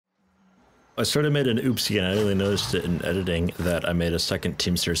I sort of made an oopsie, and I only noticed it in editing that I made a second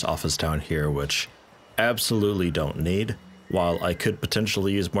Teamsters office down here, which absolutely don't need. While I could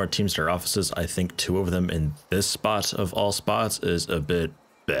potentially use more Teamster offices, I think 2 of them in this spot of all spots is a bit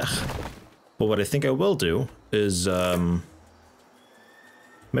blech. But what I think I will do is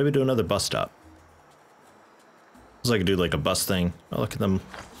maybe do another bus stop. So I could do like a bus thing. Oh, look at them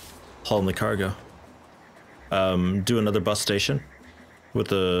hauling the cargo. Do another bus station with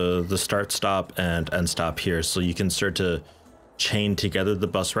the start stop and end stop here, so you can start to chain together the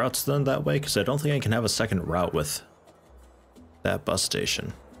bus routes then that way, because I don't think I can have a second route with that bus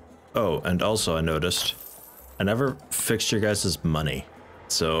station. Oh, and also I noticed I never fixed your guys' money,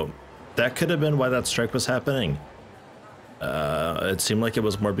 so that could have been why that strike was happening. It seemed like it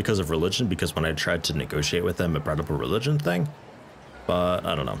was more because of religion, because when I tried to negotiate with them, it brought up a religion thing, but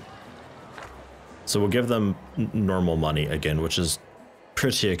I don't know. So we'll give them normal money again, which is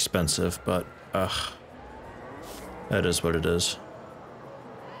pretty expensive, but that is what it is.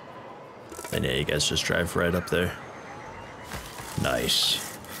 And yeah, you guys just drive right up there.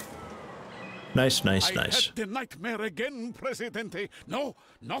 Nice. Nice. I had the nightmare again, Presidente. No,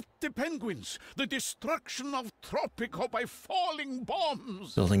 not the penguins. The destruction of Tropico by falling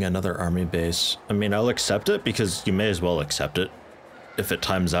bombs. Building another army base. I mean, I'll accept it because you may as well accept it. If it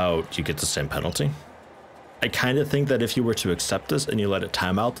times out, you get the same penalty. I kind of think that if you were to accept this and you let it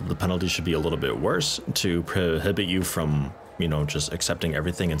time out, the penalty should be a little bit worse to prohibit you from, you know, just accepting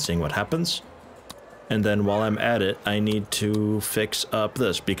everything and seeing what happens. And then while I'm at it, I need to fix up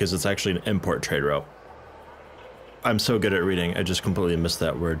this because it's actually an import trade route. I'm so good at reading, I just completely missed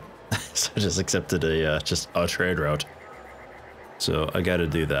that word. So I just accepted just a trade route. So I got to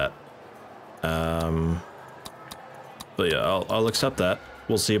do that. But yeah, I'll accept that.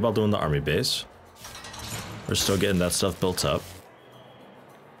 We'll see about doing the army base. We're still getting that stuff built up.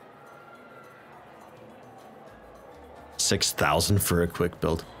 6,000 for a quick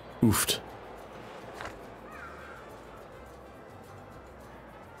build. Oofed.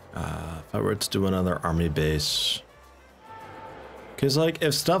 If I were to do another army base, because like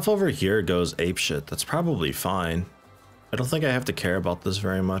if stuff over here goes apeshit, that's probably fine. I don't think I have to care about this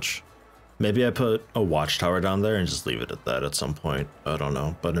very much. Maybe I put a watchtower down there and just leave it at that at some point. I don't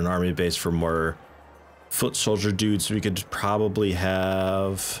know. But an army base for more foot soldier dudes, we could probably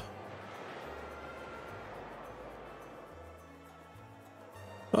have.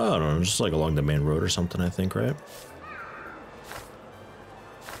 I don't know, just like along the main road or something, I think, right?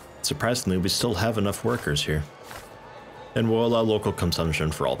 Surprisingly, we still have enough workers here. And we'll allow local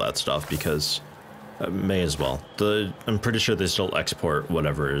consumption for all that stuff because may as well. I'm pretty sure they still export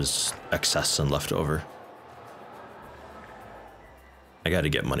whatever is excess and left over. I gotta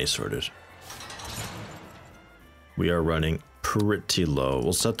get money sorted. We are running pretty low.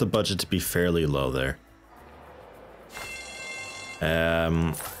 We'll set the budget to be fairly low there.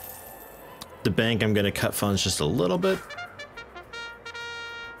 The bank, I'm gonna cut funds just a little bit.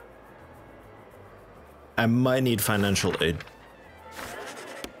 I might need financial aid.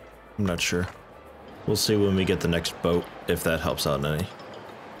 I'm not sure. We'll see when we get the next boat, if that helps out any.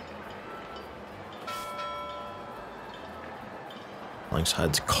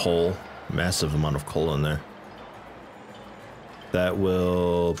 Alongside coal. Massive amount of coal in there. That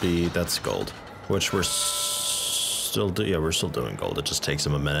will be, that's gold. Which we're still we're still doing gold. It just takes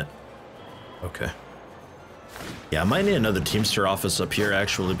them a minute. Okay. Yeah, I might need another Teamster office up here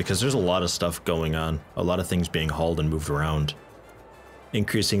actually, because there's a lot of stuff going on. A lot of things being hauled and moved around.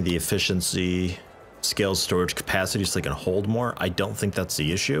 Increasing the efficiency, scale storage capacity so they can hold more. I don't think that's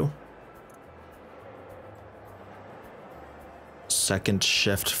the issue. Second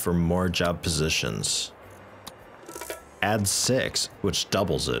shift for more job positions. Add 6, which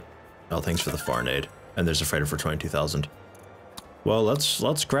doubles it. Oh, thanks for the foreign aid. And there's a freighter for 22,000. Well,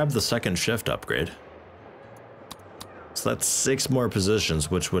 let's grab the second shift upgrade. So that's 6 more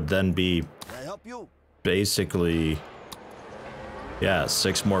positions, which would then be basically, yeah,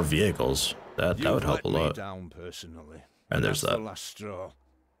 6 more vehicles. That would help a lot. And there's that.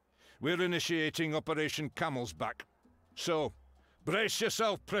 We're initiating Operation Camel's Back. So, brace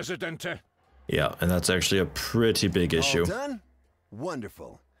yourself, Presidente. Yeah, and that's actually a pretty big issue. All done?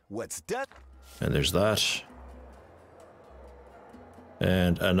 Wonderful. What's done? And there's that.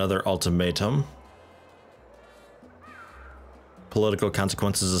 And another ultimatum. Political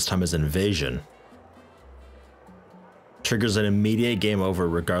consequences this time is invasion. Triggers an immediate game over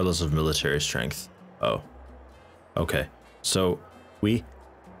regardless of military strength. Oh. Okay. So we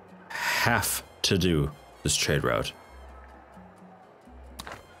have to do this trade route.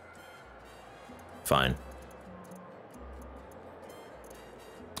 Fine.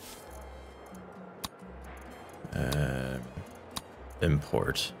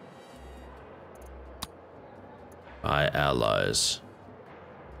 Import. Buy allies.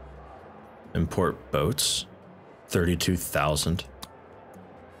 Import boats. 32,000.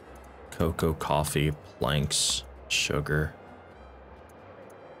 Cocoa, coffee, planks, sugar.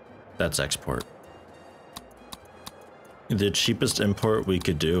 That's export. The cheapest import we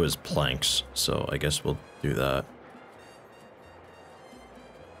could do is planks, so I guess we'll do that.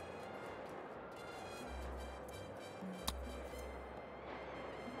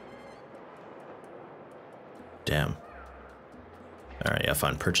 Damn. Alright, yeah,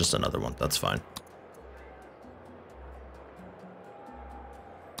 fine. Purchase another one. That's fine.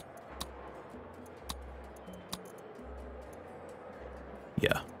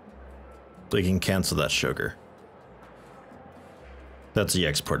 Yeah. We can cancel that sugar. That's the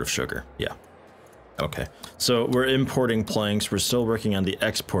export of sugar. Yeah. Okay. So we're importing planks. We're still working on the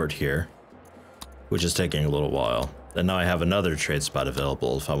export here, which is taking a little while. And now I have another trade spot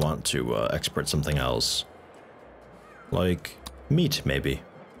available if I want to export something else. Like meat, maybe.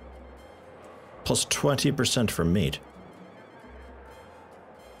 Plus 20% for meat.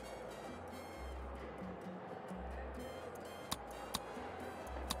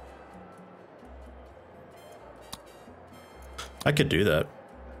 I could do that.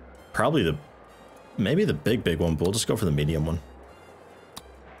 Probably maybe the big one, but we'll just go for the medium one.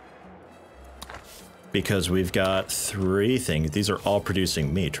 Because we've got 3 things. These are all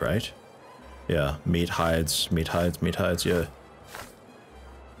producing meat, right? Yeah, meat hides, yeah.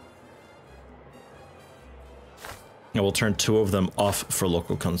 And we'll turn 2 of them off for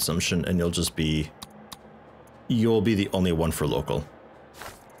local consumption, and you'll be the only one for local.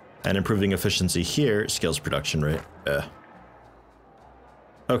 And improving efficiency here scales production rate.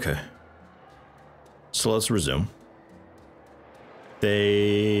 Okay. So let's resume.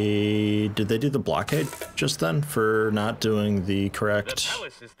 Did they do the blockade just then for not doing the correct? The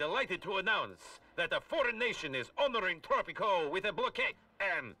palace is delighted to announce that a foreign nation is honoring Tropico with a blockade.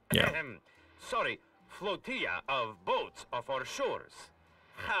 Sorry, flotilla of boats off our shores.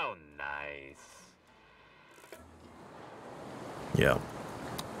 How nice. Yeah.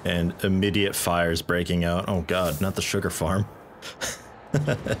 And immediate fires breaking out. Oh god, not the sugar farm.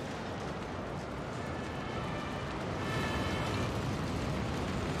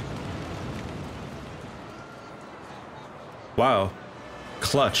 Wow.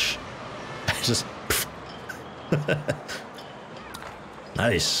 Clutch. Just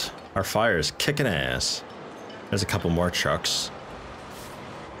nice. Our fire is kicking ass. There's a couple more trucks.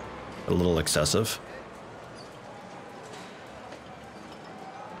 A little excessive.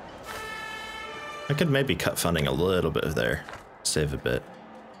 I could maybe cut funding a little bit there. Save a bit.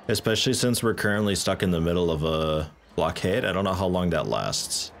 Especially since we're currently stuck in the middle of a blockade. I don't know how long that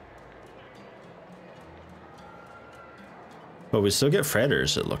lasts. But we still get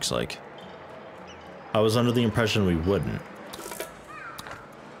freighters, it looks like. I was under the impression we wouldn't.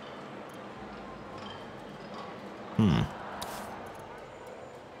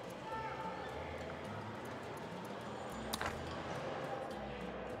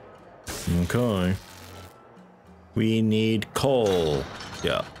 Okay. We need coal.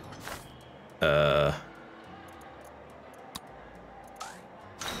 Yeah.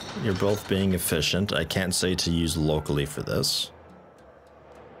 You're both being efficient. I can't say to use locally for this.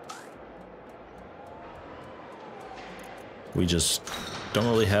 We just don't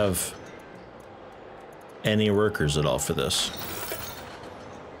really have any workers at all for this.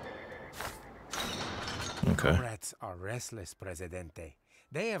 Okay. Rats are restless, Presidente.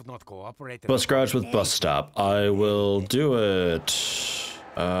 They have not cooperated. Bus garage with bus stop. I will do it.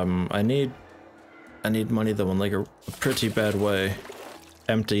 I need money though in like a pretty bad way.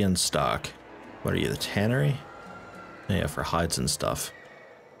 Empty in stock. What are you, the tannery? Yeah, for hides and stuff.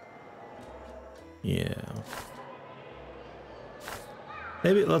 Yeah.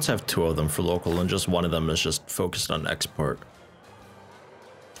 Maybe let's have 2 of them for local and just one of them is just focused on export.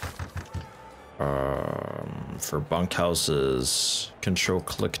 For bunkhouses, control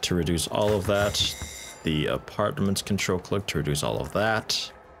click to reduce all of that. The apartments, control click to reduce all of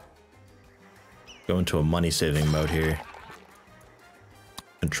that. Go into a money saving mode here.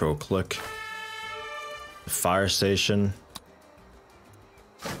 Control click. The fire station.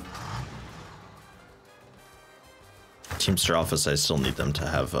 Teamster office, I still need them to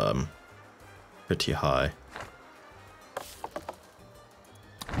have pretty high.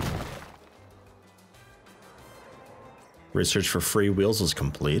 Research for free wheels is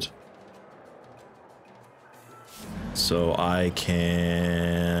complete. So I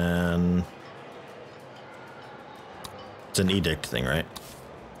can... It's an edict thing, right?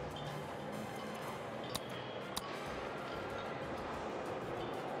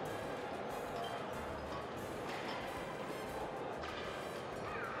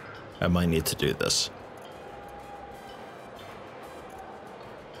 I might need to do this.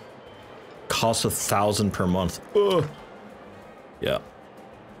 Costs 1,000 per month. Ugh. Yeah.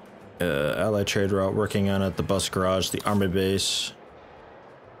 Allied trade route, working on it. The bus garage, the army base.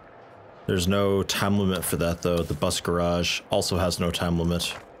 There's no time limit for that though. The bus garage also has no time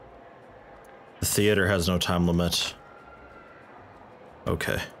limit. The theater has no time limit.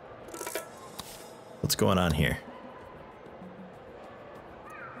 Okay. What's going on here?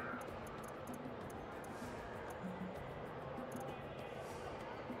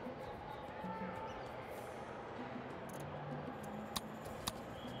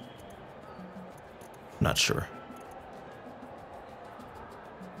 Not sure.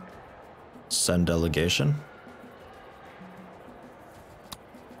 Send delegation.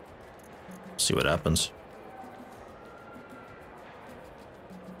 See what happens.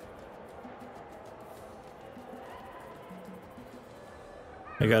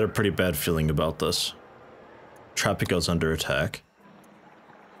 I got a pretty bad feeling about this. Tropico's under attack.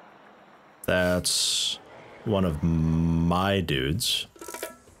 That's one of my dudes.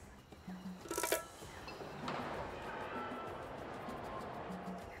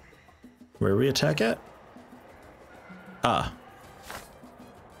 Where we attack at? Ah.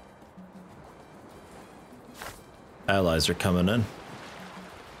 Allies are coming in.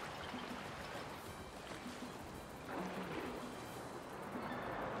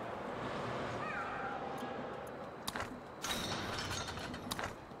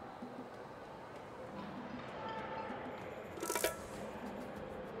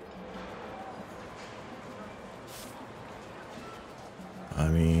 I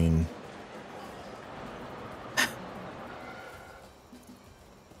mean...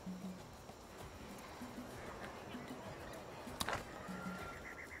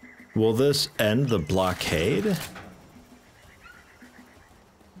 Will this end the blockade?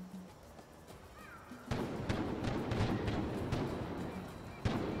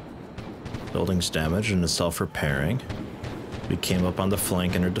 Building's damaged and is self-repairing. We came up on the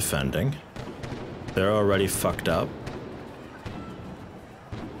flank and are defending. They're already fucked up.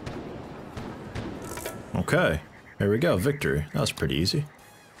 Okay, here we go, victory. That was pretty easy.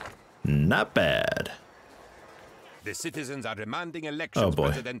 Not bad. The citizens are demanding elections, Oh boy.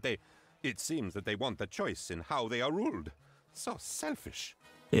 Presidente. It seems that they want a choice in how they are ruled. So selfish.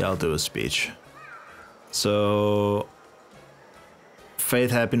 Yeah, I'll do a speech. So...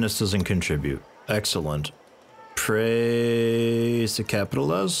 Faith, happiness doesn't contribute. Excellent. Praise the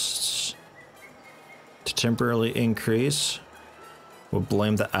capitalists. To temporarily increase. We'll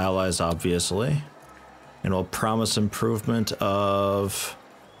blame the allies, obviously. And we'll promise improvement of...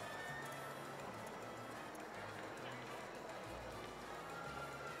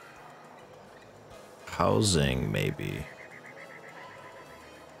 housing, maybe.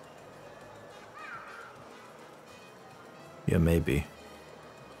 Yeah, maybe.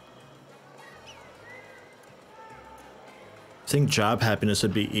 I think job happiness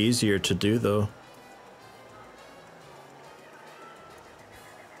would be easier to do, though.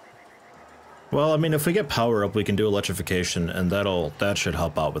 Well, I mean, if we get power up, we can do electrification, and that should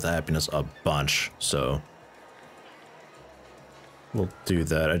help out with happiness a bunch, so... We'll do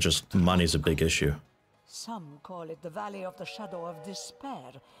that. Money's a big issue. Some call it the Valley of the Shadow of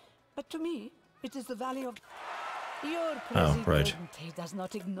Despair, but to me, it is the Valley of... Your Presidente does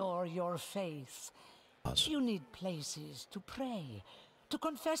not ignore your faith. You need places to pray, to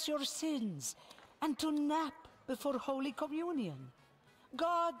confess your sins, and to nap before Holy Communion.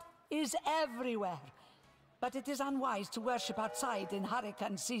 God is everywhere, but it is unwise to worship outside in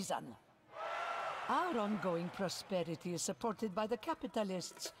hurricane season. Our ongoing prosperity is supported by the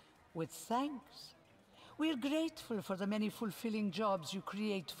capitalists, with thanks. We're grateful for the many fulfilling jobs you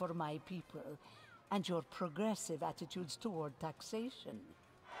create for my people, and your progressive attitudes toward taxation.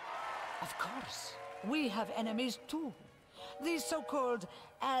 Of course, we have enemies too. These so-called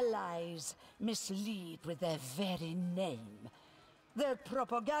allies mislead with their very name. Their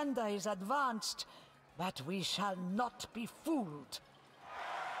propaganda is advanced, but we shall not be fooled.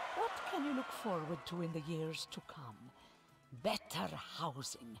 What can you look forward to in the years to come? Better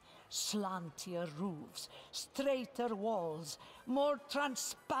housing, slantier roofs, straighter walls, more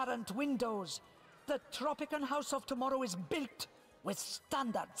transparent windows. The Tropican house of tomorrow is built with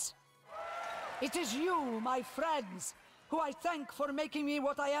standards. It is you, my friends, who I thank for making me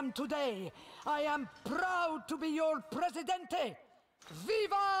what I am today. I am proud to be your Presidente.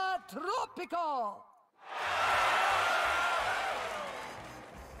 Viva Tropico!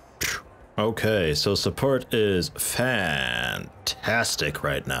 Okay, so support is fantastic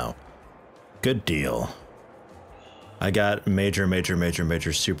right now. Good deal. I got major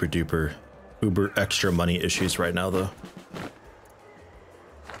super duper uber extra money issues right now though.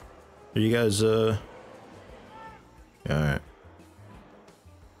 Are you guys yeah, alright.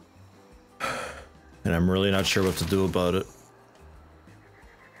 And I'm really not sure what to do about it.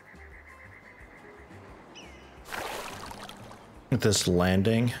 This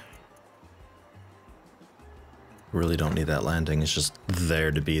landing. Really don't need that landing. It's just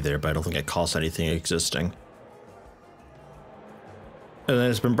there to be there, but I don't think it costs anything existing. And then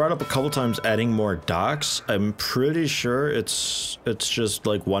it's been brought up a couple times adding more docks. I'm pretty sure it's just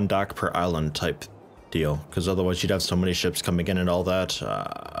like one dock per island type deal, because otherwise you'd have so many ships coming in and all that.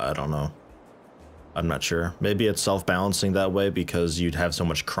 I don't know. I'm not sure. Maybe it's self-balancing that way because you'd have so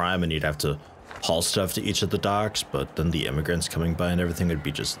much crime and you'd have to haul stuff to each of the docks, but then the immigrants coming by and everything would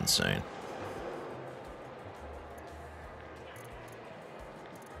be just insane.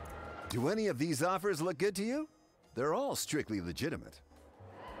 Do any of these offers look good to you? They're all strictly legitimate.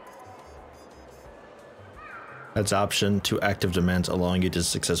 Adds option to active demands allowing you to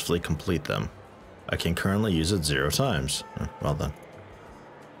successfully complete them. I can currently use it 0 times. Well then.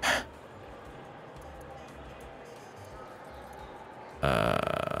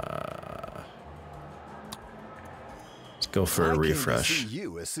 Let's go for a refresh. I came to see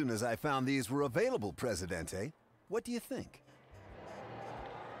you as soon as I found these were available, Presidente. What do you think?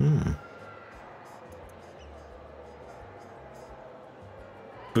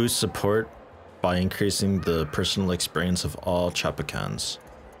 Boost support by increasing the personal experience of all Tropicans.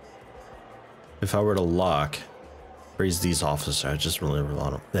 If I were to lock, raise these officers, I just really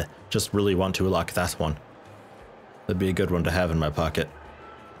want to lock that one. That'd be a good one to have in my pocket.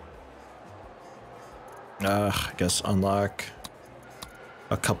 I guess unlock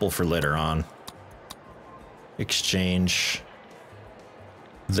a couple for later on. Exchange.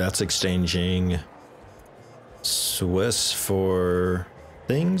 That's exchanging Swiss for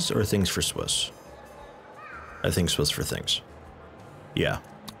things or things for Swiss? I think Swiss for things. Yeah.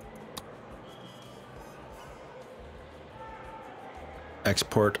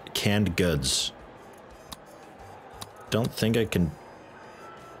 Export canned goods. Don't think I can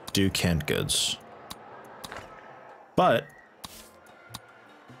do canned goods. But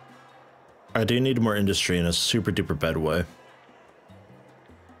I do need more industry in a super duper bad way.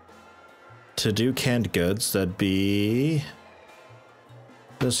 To do canned goods, that'd be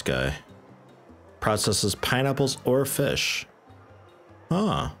this guy. Processes pineapples or fish.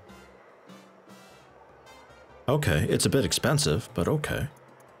 Huh. Okay, it's a bit expensive, but okay.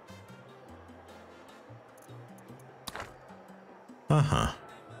 Uh-huh.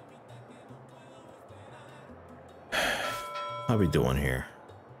 How we doing here?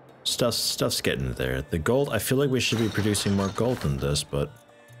 Stuff's getting there. The gold, I feel like we should be producing more gold than this, but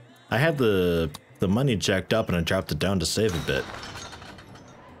I had the money jacked up and I dropped it down to save a bit.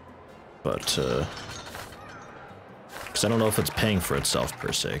 But, because I don't know if it's paying for itself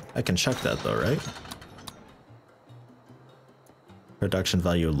per se. I can check that though, right? Production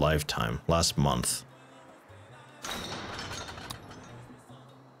value lifetime, last month.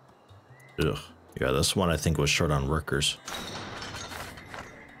 Ugh. Yeah, this one I think was short on workers.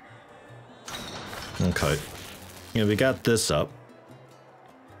 Okay. Yeah, we got this up.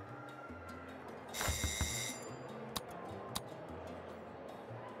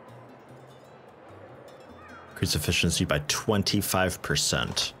 Increase efficiency by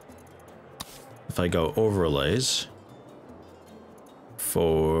 25%. If I go overlays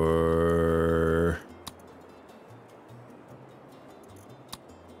for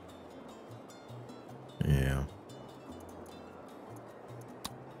yeah.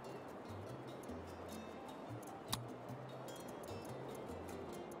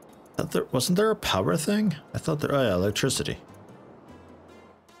 Wasn't there a power thing? I thought there, oh yeah, electricity.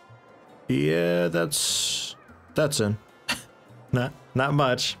 Yeah, that's in. Not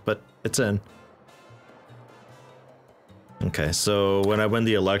much, but it's in. Okay, so when I win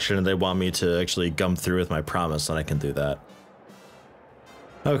the election and they want me to actually gum through with my promise, then I can do that.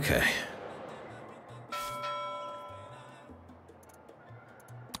 Okay.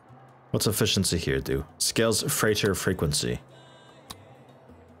 What's efficiency here do? Scales freighter frequency.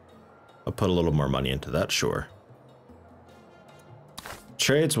 I'll put a little more money into that, sure.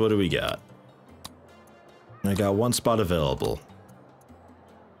 Trades, what do we got? I got one spot available.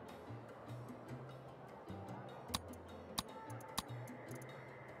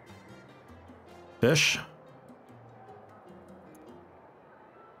 Fish?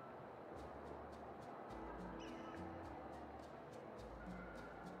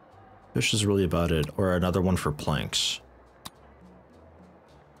 Fish is really about it, or another one for planks.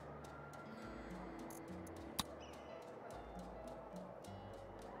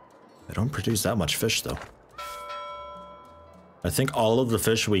 don't produce that much fish, though. I think all of the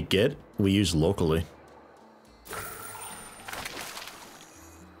fish we get, we use locally.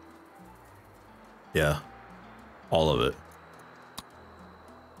 Yeah. All of it.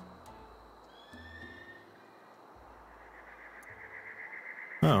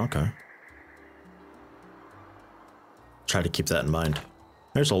 Oh, okay. Try to keep that in mind.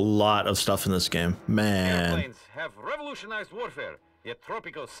 There's a lot of stuff in this game. Man. Airplanes have revolutionized warfare, yet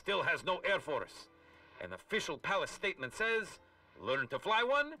Tropico still has no air force. An official palace statement says, learn to fly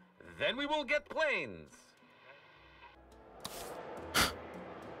one, then we will get planes.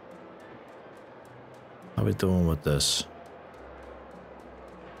 How are we doing with this?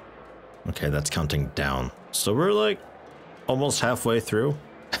 Okay, that's counting down. So we're like almost halfway through.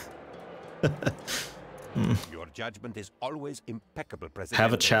 Your judgment is always impeccable, President.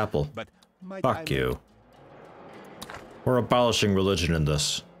 Have a chapel. But fuck you. We're abolishing religion in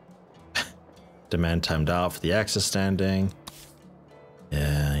this. Demand timed out for the axis standing.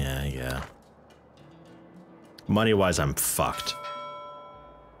 Yeah. Money-wise, I'm fucked.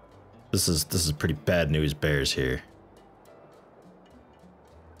 This is pretty bad news bears here.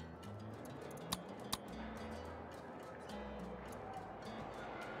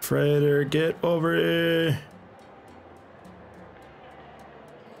 Freighter, get over here.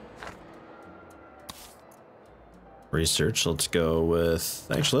 Research, let's go with...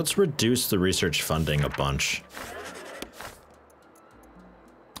 Actually, let's reduce the research funding a bunch.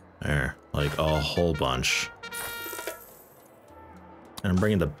 There, like a whole bunch. And I'm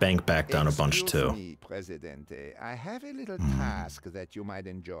bringing the bank back down a bunch too. Excuse me, Presidente. I have a little task that you might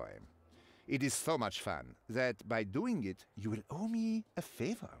enjoy. It is so much fun that by doing it, you will owe me a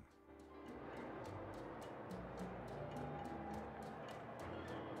favor.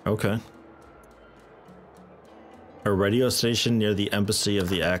 Okay. A radio station near the embassy of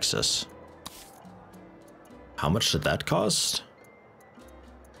the Axis. How much did that cost?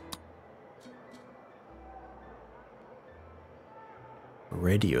 A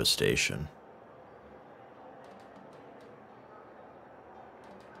radio station.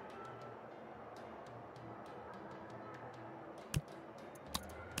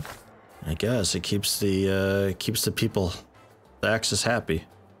 I guess it keeps the people, the Axis, happy.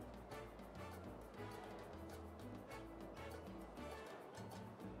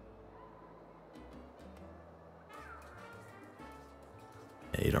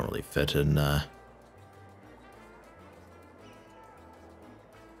 Yeah, you don't really fit in.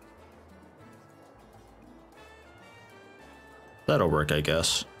 That'll work, I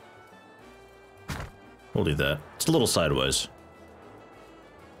guess. We'll do that. It's a little sideways.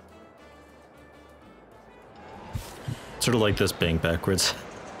 Sort of like this being backwards.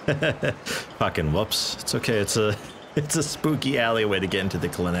 Fucking whoops. It's okay. It's a spooky alleyway to get into the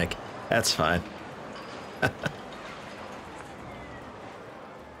clinic. That's fine.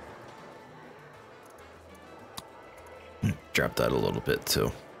 Drop that a little bit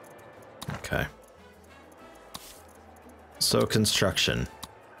too. Okay. So construction.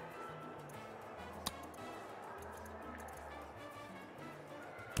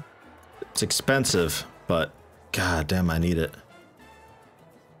 It's expensive, but god damn, I need it.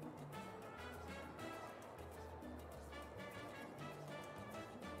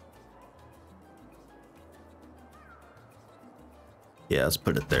 Yeah, let's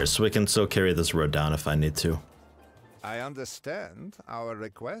put it there so we can still carry this road down if I need to. I understand our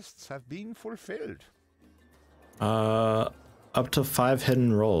requests have been fulfilled. Up to 5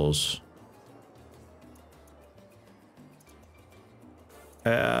 hidden roles.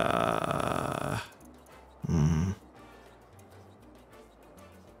 The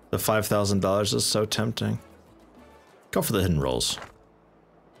 $5,000 is so tempting. Go for the hidden roles.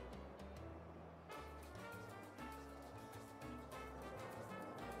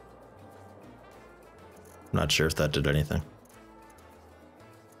 Not sure if that did anything.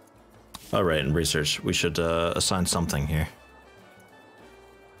 All right, in research, we should assign something here.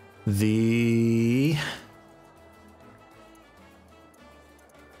 The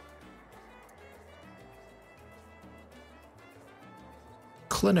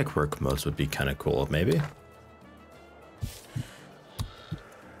clinic work modes would be kind of cool, maybe.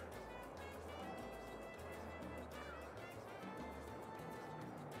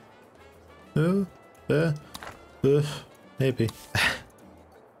 Maybe.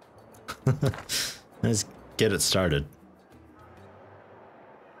 Let's get it started.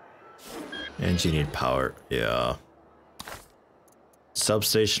 And you need power. Yeah.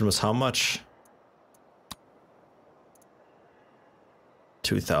 Substation was how much?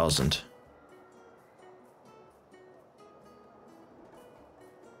 2,000.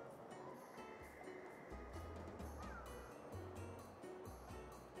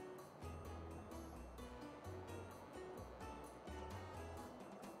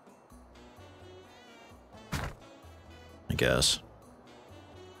 gas.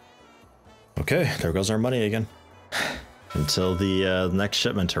 Okay, there goes our money again. Until the next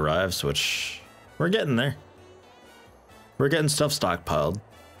shipment arrives, which we're getting there. We're getting stuff stockpiled.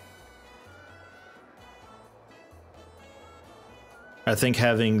 I think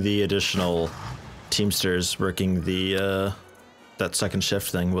having the additional Teamsters working the that second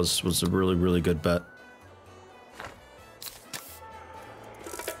shift thing was a really good bet.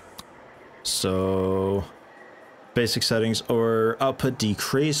 So basic settings or output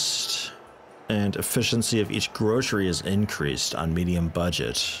decreased and efficiency of each grocery is increased on medium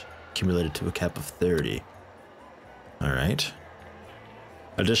budget, accumulated to a cap of 30. All right.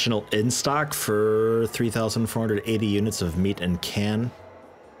 Additional in stock for 3,480 units of meat and can.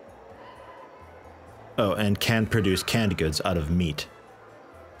 Oh, and can produce canned goods out of meat.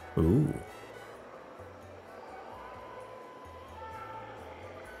 Ooh.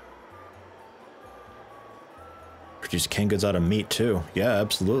 Produce canned goods out of meat too. Yeah,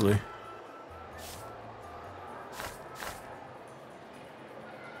 absolutely.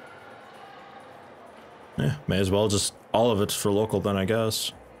 Yeah, may as well just all of it's for local then, I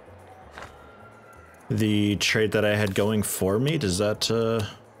guess. The trade that I had going for meat, is that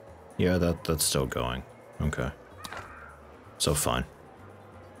yeah, that's still going. Okay. So fine.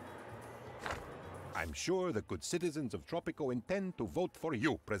 I'm sure the good citizens of Tropico intend to vote for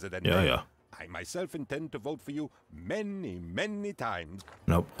you, President. Yeah. I myself intend to vote for you many times.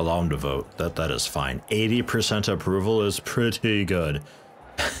 Nope, allow them to vote. That is fine. 80% approval is pretty good.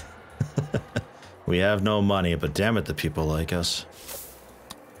 We have no money, but damn it, the people like us.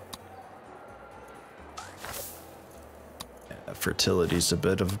 Yeah, fertility's a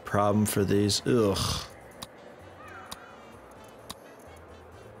bit of a problem for these. Ugh.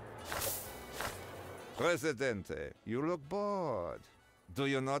 Presidente, you look bored. Do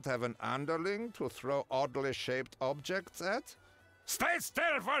you not have an underling to throw oddly shaped objects at? Stay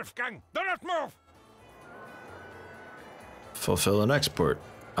still, Wolfgang! Do not move! Fulfill an export.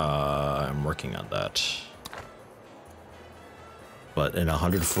 I'm working on that. But in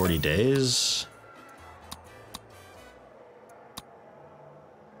 140 days?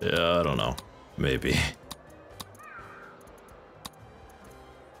 Yeah, I don't know. Maybe.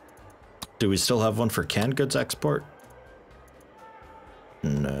 Do we still have one for canned goods export?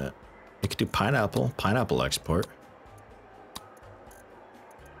 No. We could do pineapple export.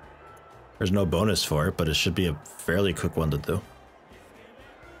 There's no bonus for it, but it should be a fairly quick one to do.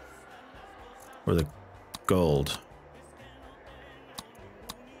 Or the gold.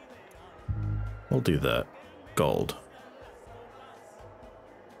 We'll do that. Gold.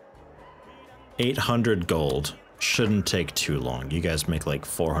 800 gold. Shouldn't take too long. You guys make like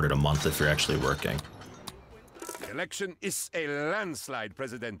 400 a month if you're actually working. The election is a landslide,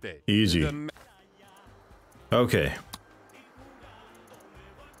 Presidente. Easy. Okay.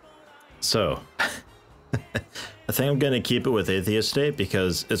 So, I think I'm going to keep it with Atheist State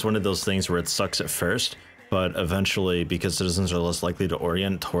because it's one of those things where it sucks at first, but eventually, because citizens are less likely to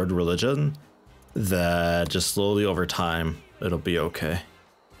orient toward religion, that just slowly over time, it'll be okay.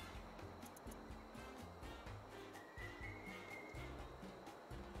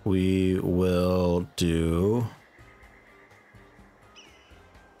 We will do...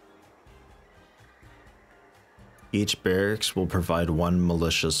 Each barracks will provide one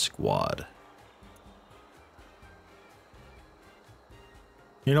militia squad.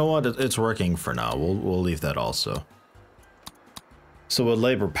 You know what? It's working for now. We'll leave that also. So a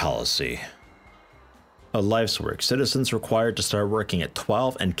labor policy. A life's work. Citizens required to start working at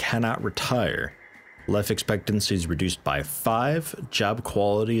 12 and cannot retire. Life expectancy is reduced by 5. Job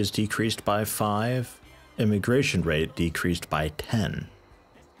quality is decreased by 5. Immigration rate decreased by 10.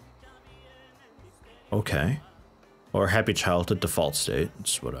 Okay. Or happy childhood default state,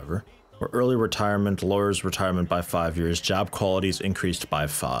 it's whatever. Or early retirement lowers retirement by 5 years. Job quality is increased by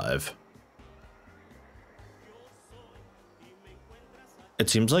 5. It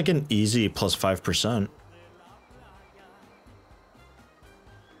seems like an easy plus 5%.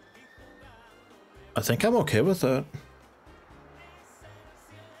 I think I'm okay with that.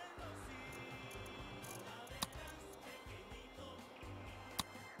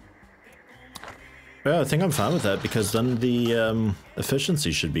 Yeah, I think I'm fine with that because then the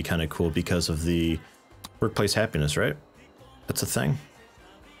efficiency should be kind of cool because of the workplace happiness, right? That's a thing.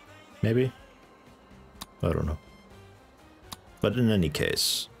 Maybe? I don't know. But in any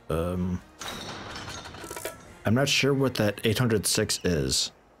case, I'm not sure what that 806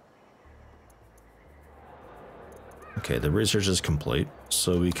 is. Okay, the research is complete,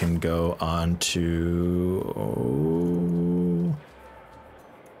 so we can go on to...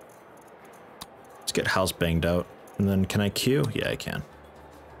 Let's get house banged out. And then can I queue? Yeah, I can.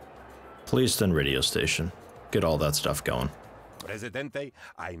 Police then radio station. Get all that stuff going. Presidente,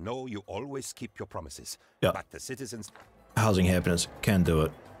 I know you always keep your promises. Yeah. But the citizens... Housing happiness. Can do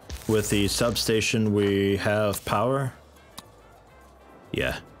it. With the substation, we have power.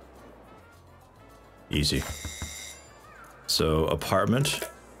 Yeah. Easy. So, apartment.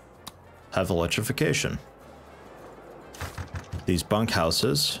 Have electrification. These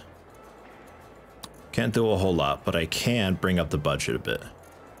bunkhouses. Can't do a whole lot, but I can bring up the budget a bit.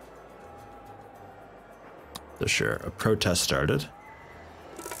 So sure, a protest started.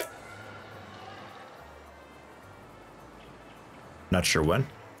 Not sure when.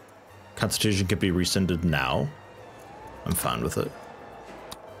 Constitution can be rescinded now. I'm fine with it.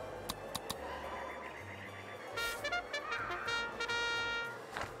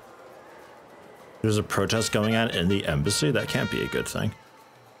 There's a protest going on in the embassy? That can't be a good thing.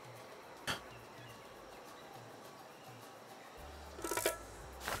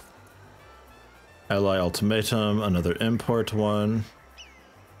 Ally ultimatum, another import one.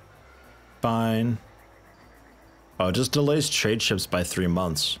 Fine. Oh, it just delays trade ships by 3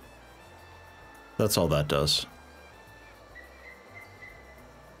 months. That's all that does.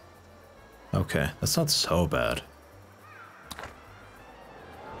 Okay, that's not so bad.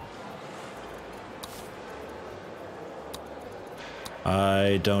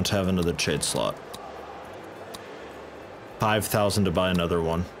 I don't have another trade slot. 5,000 to buy another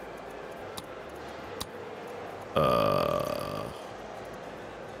one.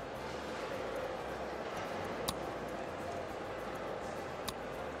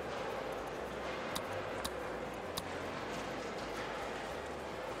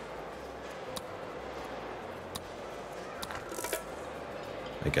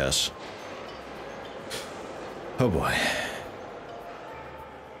 I guess. Oh boy.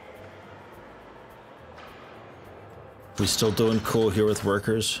 We still doing cool here with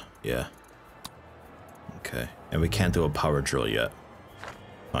workers? Yeah. Okay. And we can't do a power drill yet.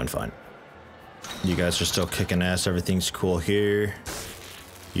 Fine, fine. You guys are still kicking ass. Everything's cool here.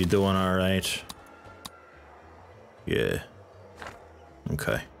 You doing alright? Yeah.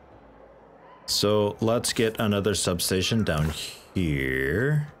 Okay. So let's get another substation down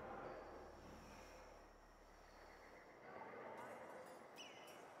here.